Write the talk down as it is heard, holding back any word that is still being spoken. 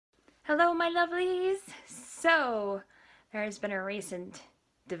Hello, my lovelies. So, there has been a recent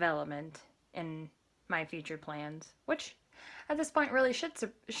development in my future plans, which at this point really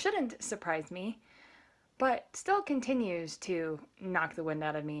shouldn't surprise me, but still continues to knock the wind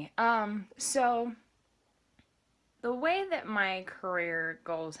out of me. So the way that my career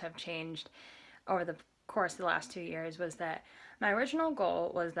goals have changed over the course of the last 2 years was that my original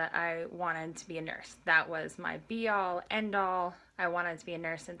goal was that I wanted to be a nurse. That was my be all, end all. I wanted to be a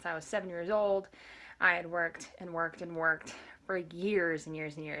nurse since I was 7 years old. I had worked and worked and worked for years and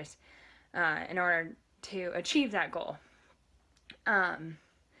years and years in order to achieve that goal. Um,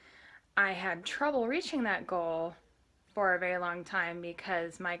 I had trouble reaching that goal for a very long time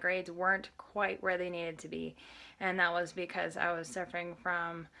because my grades weren't quite where they needed to be. And that was because I was suffering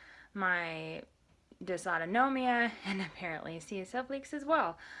from my dysautonomia and apparently CSF leaks as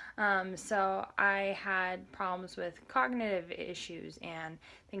well. So I had problems with cognitive issues and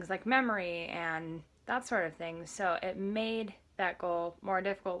things like memory and that sort of thing. So it made that goal more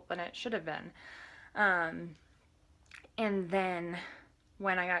difficult than it should have been. Um, and then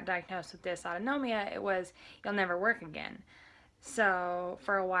when I got diagnosed with dysautonomia, it was you'll never work again. So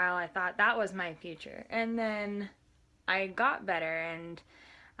for a while, I thought that was my future. And then I got better and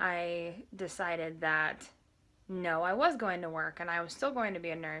I decided that no, I was going to work and I was still going to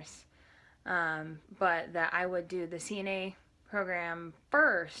be a nurse, but that I would do the CNA program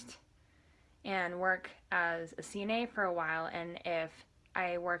first and work as a CNA for a while. And if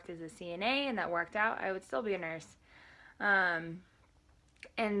I worked as a CNA and that worked out, I would still be a nurse. Um,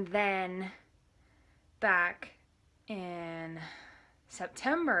 and then back in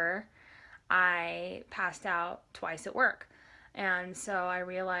September, I passed out twice at work. And so I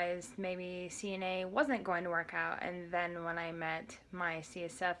realized maybe CNA wasn't going to work out. And then when I met my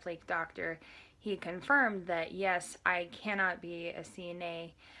CSF leak doctor, he confirmed that yes, I cannot be a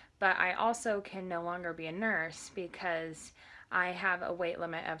CNA, but I also can no longer be a nurse because I have a weight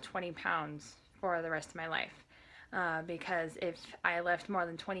limit of 20 pounds for the rest of my life. Because if I lift more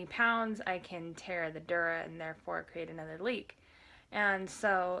than 20 pounds, I can tear the dura and therefore create another leak. And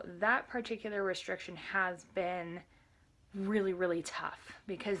so that particular restriction has been really, really tough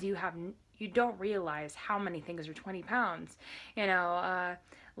because you don't realize how many things are 20 pounds. You know,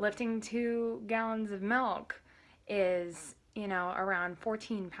 lifting 2 gallons of milk is, around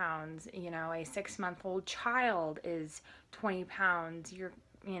 14 pounds. A 6 month old child is 20 pounds.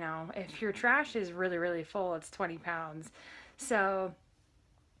 If your trash is really, really full, it's 20 pounds. So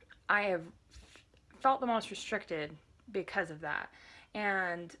I have felt the most restricted because of that.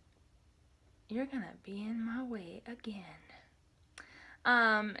 And you're gonna be in my way again.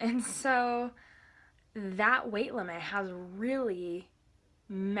 And so that weight limit has really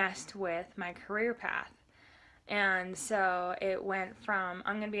messed with my career path. And so it went from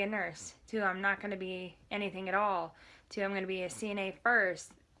I'm going to be a nurse to I'm not going to be anything at all to I'm going to be a CNA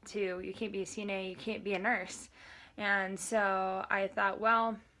first to you can't be a CNA, you can't be a nurse. And so I thought,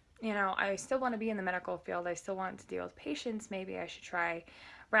 well, I still want to be in the medical field. I still want to deal with patients. Maybe I should try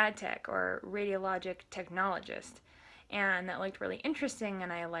rad tech or radiologic technologist. And that looked really interesting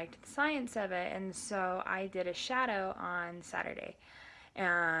and I liked the science of it. And so I did a shadow on Saturday.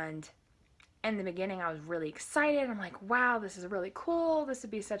 And in the beginning, I was really excited. I'm like, wow, this is really cool. This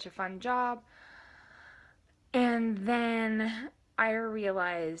would be such a fun job. And then I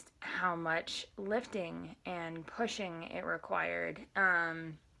realized how much lifting and pushing it required.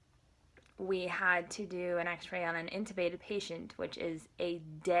 We had to do an x-ray on an intubated patient, which is a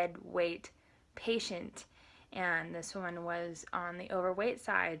dead weight patient. And this one was on the overweight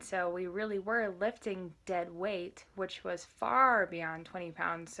side. So we really were lifting dead weight, which was far beyond 20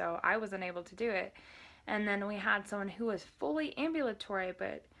 pounds. So I wasn't able to do it. And then we had someone who was fully ambulatory,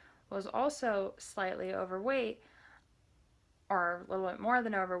 but was also slightly overweight or a little bit more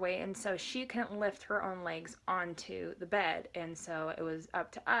than overweight, and so she couldn't lift her own legs onto the bed, and so it was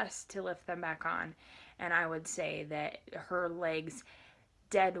up to us to lift them back on. And I would say that her legs,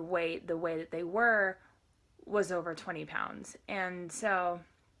 dead weight, the way that they were, was over 20 pounds. And so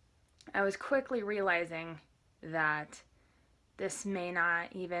I was quickly realizing that this may not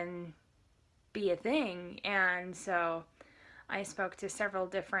even be a thing. And so I spoke to several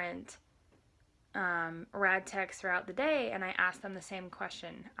different rad techs throughout the day and I asked them the same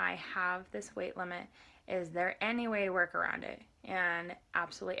question. I have this weight limit. Is there any way to work around it? And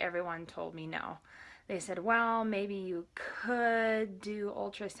absolutely everyone told me no. They said, well, maybe you could do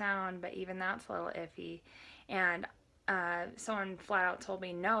ultrasound, but even that's a little iffy. And someone flat out told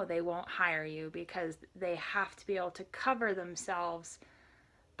me, no, they won't hire you because they have to be able to cover themselves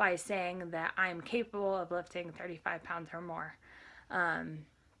by saying that I'm capable of lifting 35 pounds or more. Um,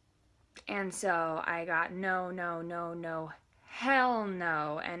 And so I got no, no, no, no, hell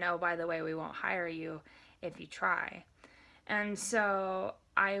no. And oh, by the way, we won't hire you if you try. And so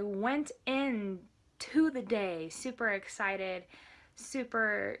I went in to the day super excited,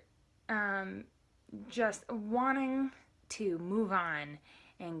 super um, just wanting to move on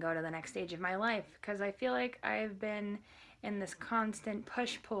and go to the next stage of my life because I feel like I've been in this constant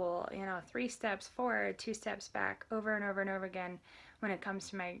push pull, 3 steps forward, 2 steps back, over and over and over again when it comes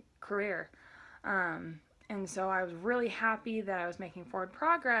to my career. Um, and so I was really happy that I was making forward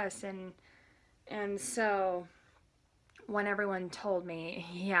progress, and so when everyone told me,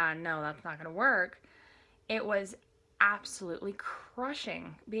 yeah, no, that's not going to work, it was absolutely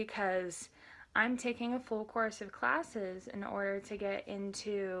crushing because I'm taking a full course of classes in order to get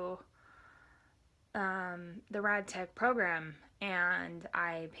into the Rad Tech program, and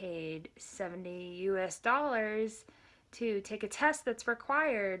I paid $70 to take a test that's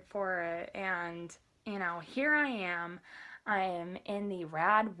required for it. And here I am. I am in the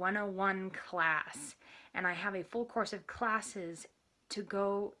Rad 101 class, and I have a full course of classes to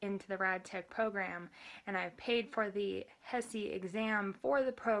go into the Rad Tech program, and I've paid for the HESI exam for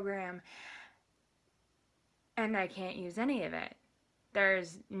the program, and I can't use any of it.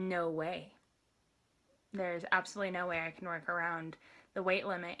 There's no way. There's absolutely no way I can work around the weight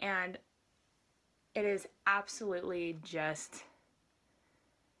limit, and it is absolutely just,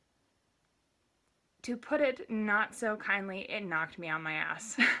 to put it not so kindly, it knocked me on my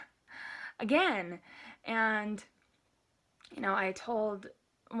ass again. And I told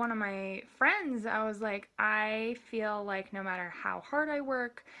one of my friends, I was like, I feel like no matter how hard I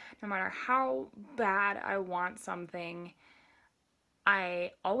work, no matter how bad I want something,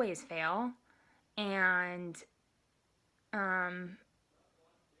 I always fail. And um,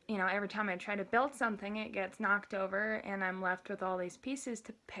 every time I try to build something, it gets knocked over, and I'm left with all these pieces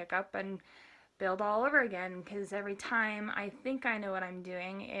to pick up and build all over again. Because every time I think I know what I'm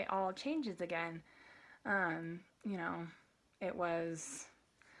doing, it all changes again. Um, you know, it was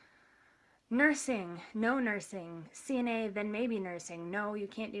nursing, no nursing, CNA, then maybe nursing. No, you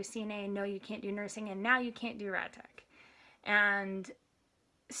can't do CNA. No, you can't do nursing, and now you can't do rad tech. And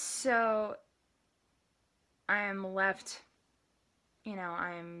so I am left.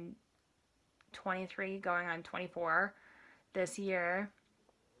 I'm 23, going on 24 this year.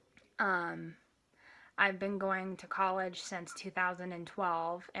 Um, I've been going to college since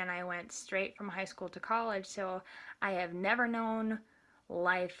 2012, and I went straight from high school to college, so I have never known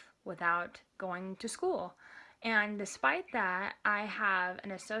life without going to school. And despite that, I have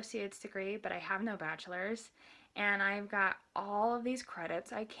an associate's degree, but I have no bachelor's, and I've got all of these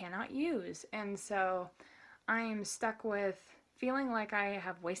credits I cannot use. And so I'm stuck with feeling like I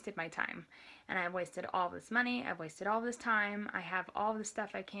have wasted my time. And I've wasted all this money, I've wasted all this time, I have all this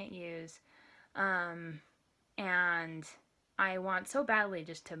stuff I can't use. Um, and I want so badly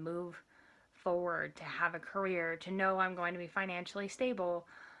just to move forward, to have a career, to know I'm going to be financially stable,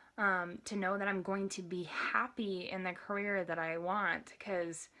 to know that I'm going to be happy in the career that I want,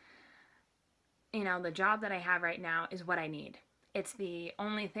 because, the job that I have right now is what I need. It's the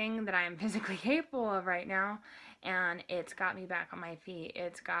only thing that I'm physically capable of right now, and it's got me back on my feet.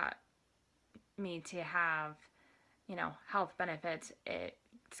 It's got me to have, health benefits.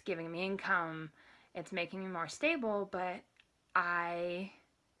 It's giving me income. It's making me more stable, but I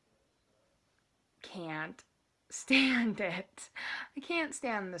can't stand it. I can't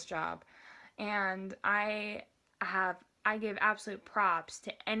stand this job. And have I give absolute props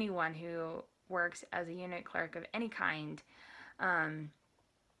to anyone who works as a unit clerk of any kind. Um,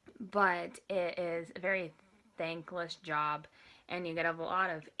 but it is a very thankless job, and you get a lot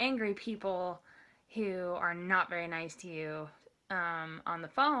of angry people who are not very nice to you on the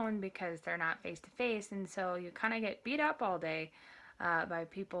phone because they're not face to face, and so you kind of get beat up all day by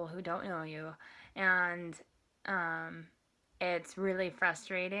people who don't know you, and um, it's really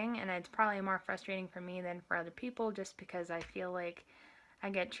frustrating, and it's probably more frustrating for me than for other people, just because I feel like I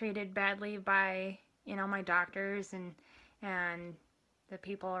get treated badly by my doctors and the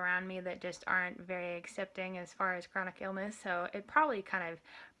people around me that just aren't very accepting as far as chronic illness. So it probably kind of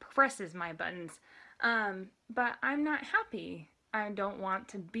presses my buttons. But I'm not happy. I don't want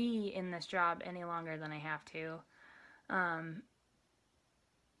to be in this job any longer than I have to. Um,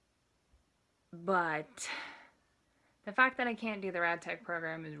 but the fact that I can't do the Rad Tech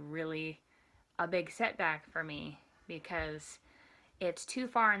program is really a big setback for me, because it's too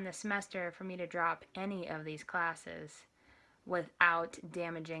far in the semester for me to drop any of these classes without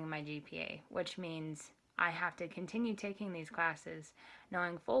damaging my GPA, which means I have to continue taking these classes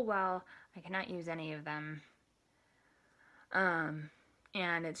knowing full well I cannot use any of them. Um,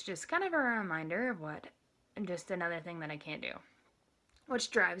 And it's just kind of a reminder of what, just another thing that I can't do,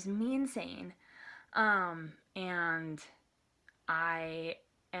 which drives me insane. And I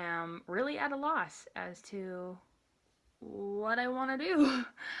am really at a loss as to what I want to do.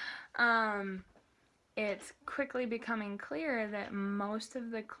 um, it's quickly becoming clear that most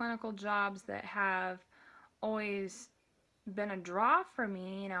of the clinical jobs that have always been a draw for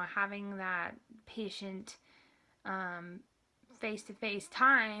me, having that patient face to face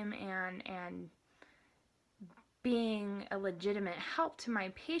time and being a legitimate help to my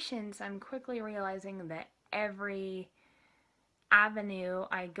patients, I'm quickly realizing that every avenue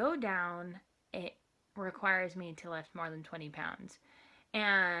I go down, it requires me to lift more than 20 pounds.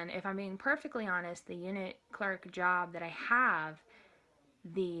 And if I'm being perfectly honest, the unit clerk job that I have,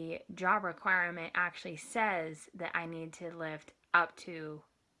 the job requirement actually says that I need to lift up to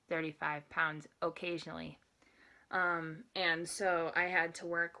 35 pounds occasionally. And so I had to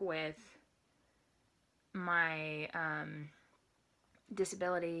work with my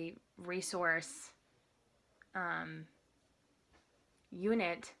disability resource um,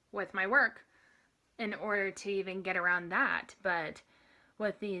 unit with my work in order to even get around that. But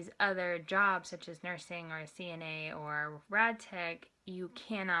with these other jobs, such as nursing or CNA or rad tech, you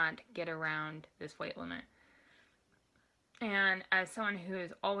cannot get around this weight limit. And as someone who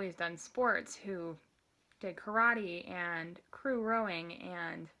has always done sports, who did karate and crew rowing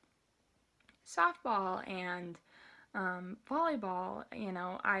and softball and volleyball,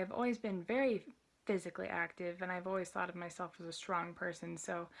 I've always been very physically active and I've always thought of myself as a strong person.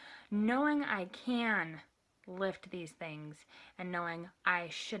 So knowing I can lift these things and knowing I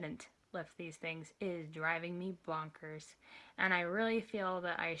shouldn't lift these things is driving me bonkers. And I really feel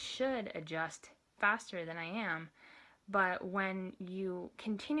that I should adjust faster than I am. But when you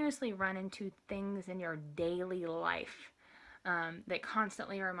continuously run into things in your daily life that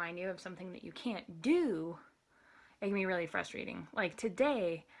constantly remind you of something that you can't do, it can be really frustrating. Like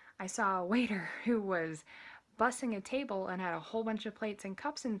today, I saw a waiter who was bussing a table and had a whole bunch of plates and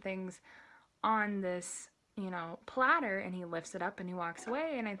cups and things on this, platter, and he lifts it up and he walks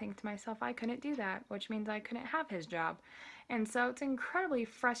away. And I think to myself, I couldn't do that, which means I couldn't have his job. And so it's incredibly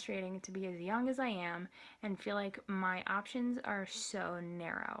frustrating to be as young as I am and feel like my options are so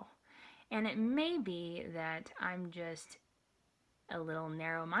narrow. And it may be that I'm just a little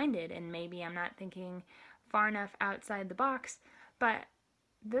narrow minded and maybe I'm not thinking far enough outside the box, but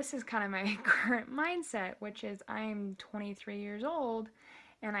this is kind of my current mindset, which is I'm 23 years old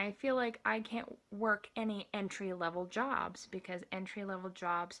and I feel like I can't work any entry level jobs because entry level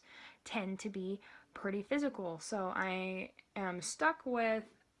jobs tend to be pretty physical. So I am stuck with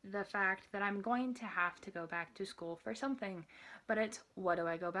the fact that I'm going to have to go back to school for something. But it's what do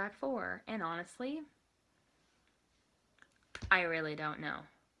I go back for? And honestly, I really don't know.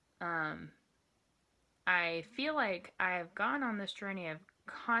 Um, I feel like I've gone on this journey of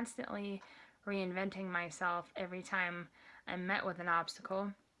constantly reinventing myself every time I'm met with an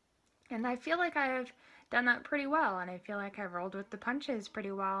obstacle. And I feel like I've done that pretty well. And I feel like I've rolled with the punches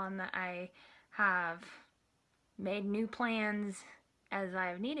pretty well, and that I have made new plans as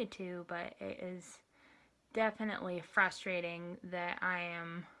I've needed to. But it is definitely frustrating that I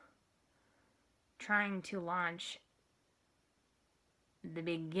am trying to launch the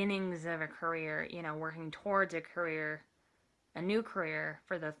beginnings of a career, working towards a career, a new career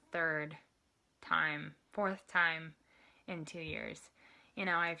for the fourth time in 2 years.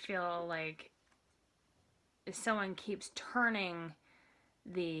 I feel like someone keeps turning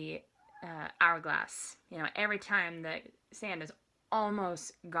the hourglass. Every time the sand is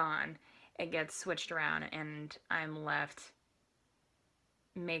almost gone, it gets switched around, and I'm left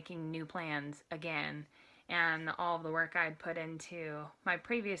making new plans again. And all of the work I'd put into my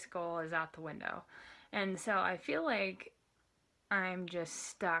previous goal is out the window. And so I feel like I'm just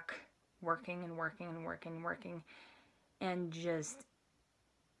stuck working and working and working and working and just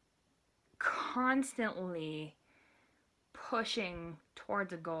constantly pushing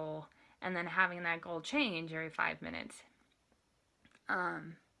towards a goal and then having that goal change every 5 minutes.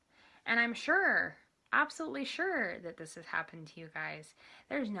 Um, and I'm sure, absolutely sure, that this has happened to you guys.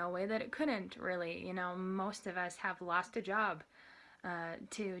 There's no way that it couldn't, really. Most of us have lost a job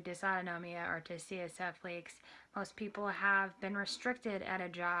to dysautonomia or to CSF leaks. Most people have been restricted at a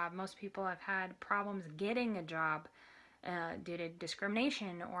job. Most people have had problems getting a job due to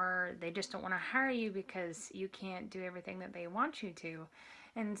discrimination, or they just don't want to hire you because you can't do everything that they want you to.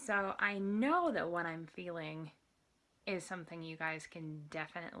 And so I know that what I'm feeling is something you guys can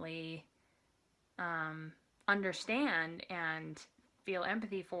definitely understand and feel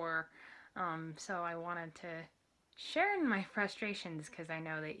empathy for. So I wanted to sharing my frustrations because I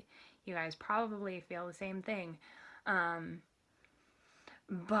know that you guys probably feel the same thing. Um,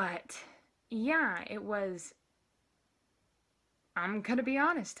 but yeah, it was, I'm gonna be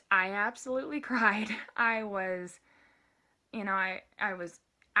honest, I absolutely cried. I was, I was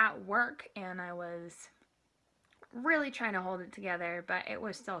at work and I was really trying to hold it together, but it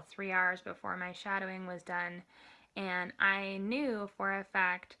was still 3 hours before my shadowing was done. And I knew for a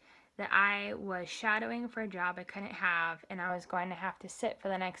fact that I was shadowing for a job I couldn't have, and I was going to have to sit for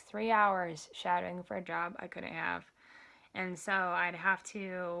the next 3 hours shadowing for a job I couldn't have. And so I'd have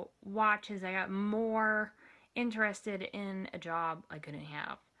to watch as I got more interested in a job I couldn't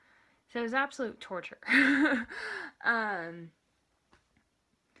have. So it was absolute torture. um,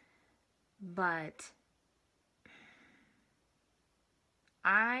 but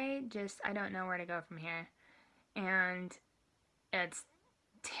I don't know where to go from here. And it's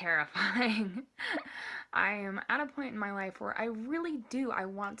terrifying. I am at a point in my life where I really do. I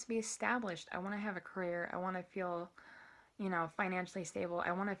want to be established. I want to have a career. I want to feel, financially stable.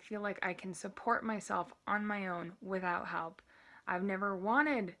 I want to feel like I can support myself on my own without help. I've never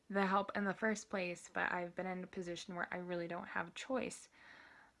wanted the help in the first place, but I've been in a position where I really don't have a choice.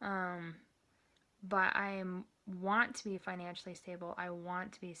 Um, but want to be financially stable. I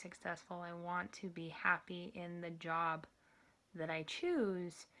want to be successful. I want to be happy in the job that I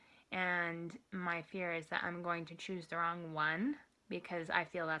choose. And my fear is that I'm going to choose the wrong one because I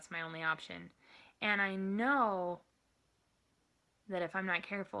feel that's my only option. And I know that if I'm not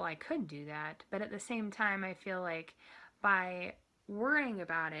careful, I could do that. But at the same time, I feel like by worrying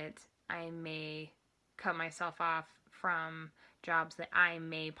about it, I may cut myself off from jobs that I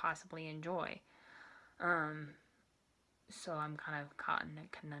may possibly enjoy. Um, so I'm kind of caught in a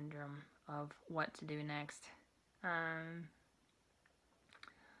conundrum of what to do next. Um,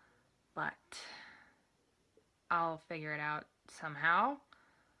 but I'll figure it out somehow,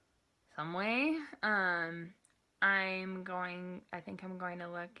 some way. I think I'm going to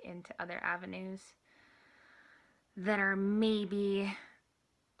look into other avenues that are maybe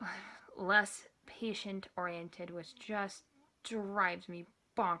less patient oriented, which just drives me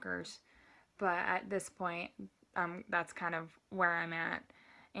bonkers. But at this point, that's kind of where I'm at.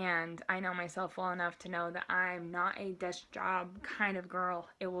 And I know myself well enough to know that I'm not a desk job kind of girl.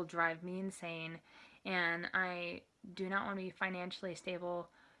 It will drive me insane. And I do not want to be financially stable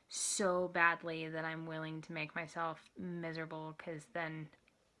so badly that I'm willing to make myself miserable because then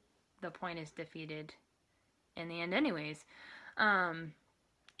the point is defeated in the end, anyways. Um,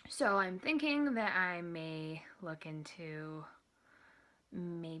 so I'm thinking that I may look into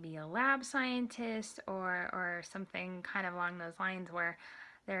maybe a lab scientist or something kind of along those lines where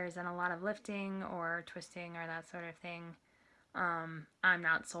there isn't a lot of lifting or twisting or that sort of thing. I'm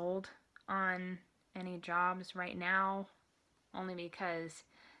not sold on any jobs right now, only because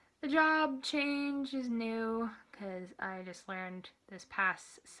the job change is new. Because I just learned this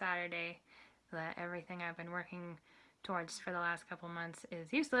past Saturday that everything I've been working towards for the last couple months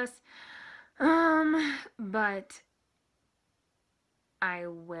is useless. But I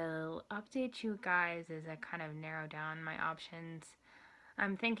will update you guys as I kind of narrow down my options.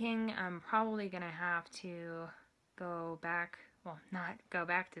 I'm thinking I'm probably going to have to go back, well, not go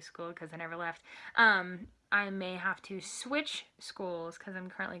back to school because I never left. I may have to switch schools because I'm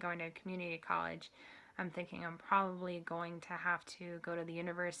currently going to community college. I'm thinking I'm probably going to have to go to the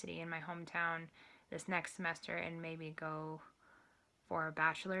university in my hometown this next semester and maybe go for a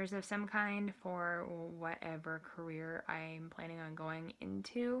bachelor's of some kind for whatever career I'm planning on going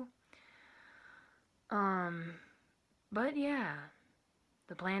into. Um, but yeah,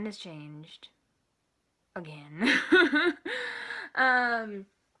 the plan has changed again. um,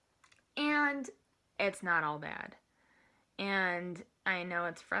 and it's not all bad. And I know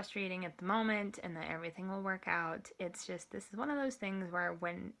it's frustrating at the moment and that everything will work out. It's just, this is one of those things where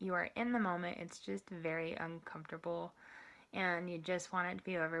when you are in the moment, it's just very uncomfortable and you just want it to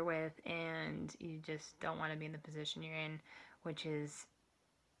be over with and you just don't want to be in the position you're in, which is,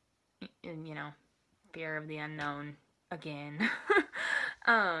 fear of the unknown again.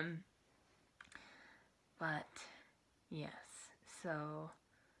 um, but yes, so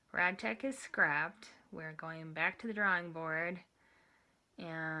RadTech is scrapped. We're going back to the drawing board,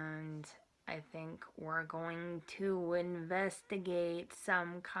 and I think we're going to investigate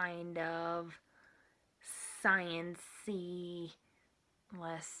some kind of sciencey,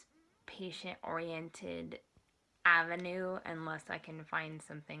 less patient-oriented avenue, unless I can find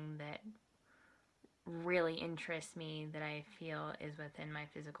something that really interests me that I feel is within my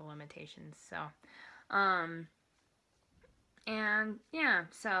physical limitations. So, um, and yeah,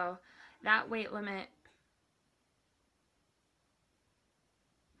 so that weight limit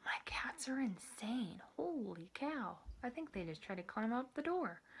Rats are insane. Holy cow. I think they just tried to climb up the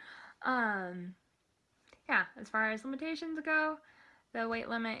door. Yeah, as far as limitations go, the weight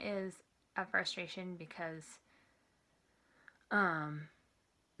limit is a frustration because um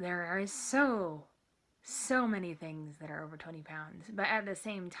there are so many things that are over 20 pounds. But at the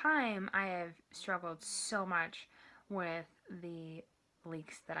same time, I have struggled so much with the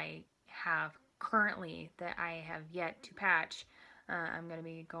leaks that I have currently that I have yet to patch. I'm going to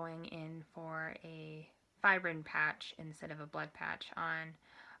be going in for a fibrin patch instead of a blood patch on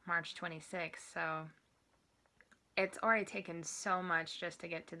March 26th. So it's already taken so much just to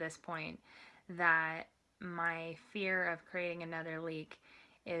get to this point that my fear of creating another leak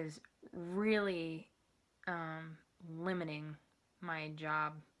is really um, limiting my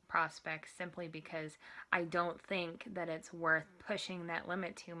job prospects simply because I don't think that it's worth pushing that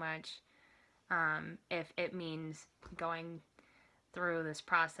limit too much if it means going through this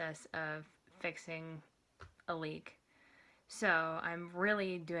process of fixing a leak. So I'm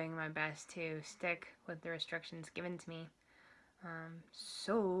really doing my best to stick with the restrictions given to me.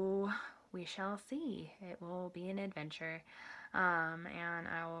 So we shall see. It will be an adventure. And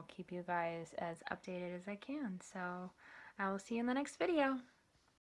I will keep you guys as updated as I can. So I will see you in the next video.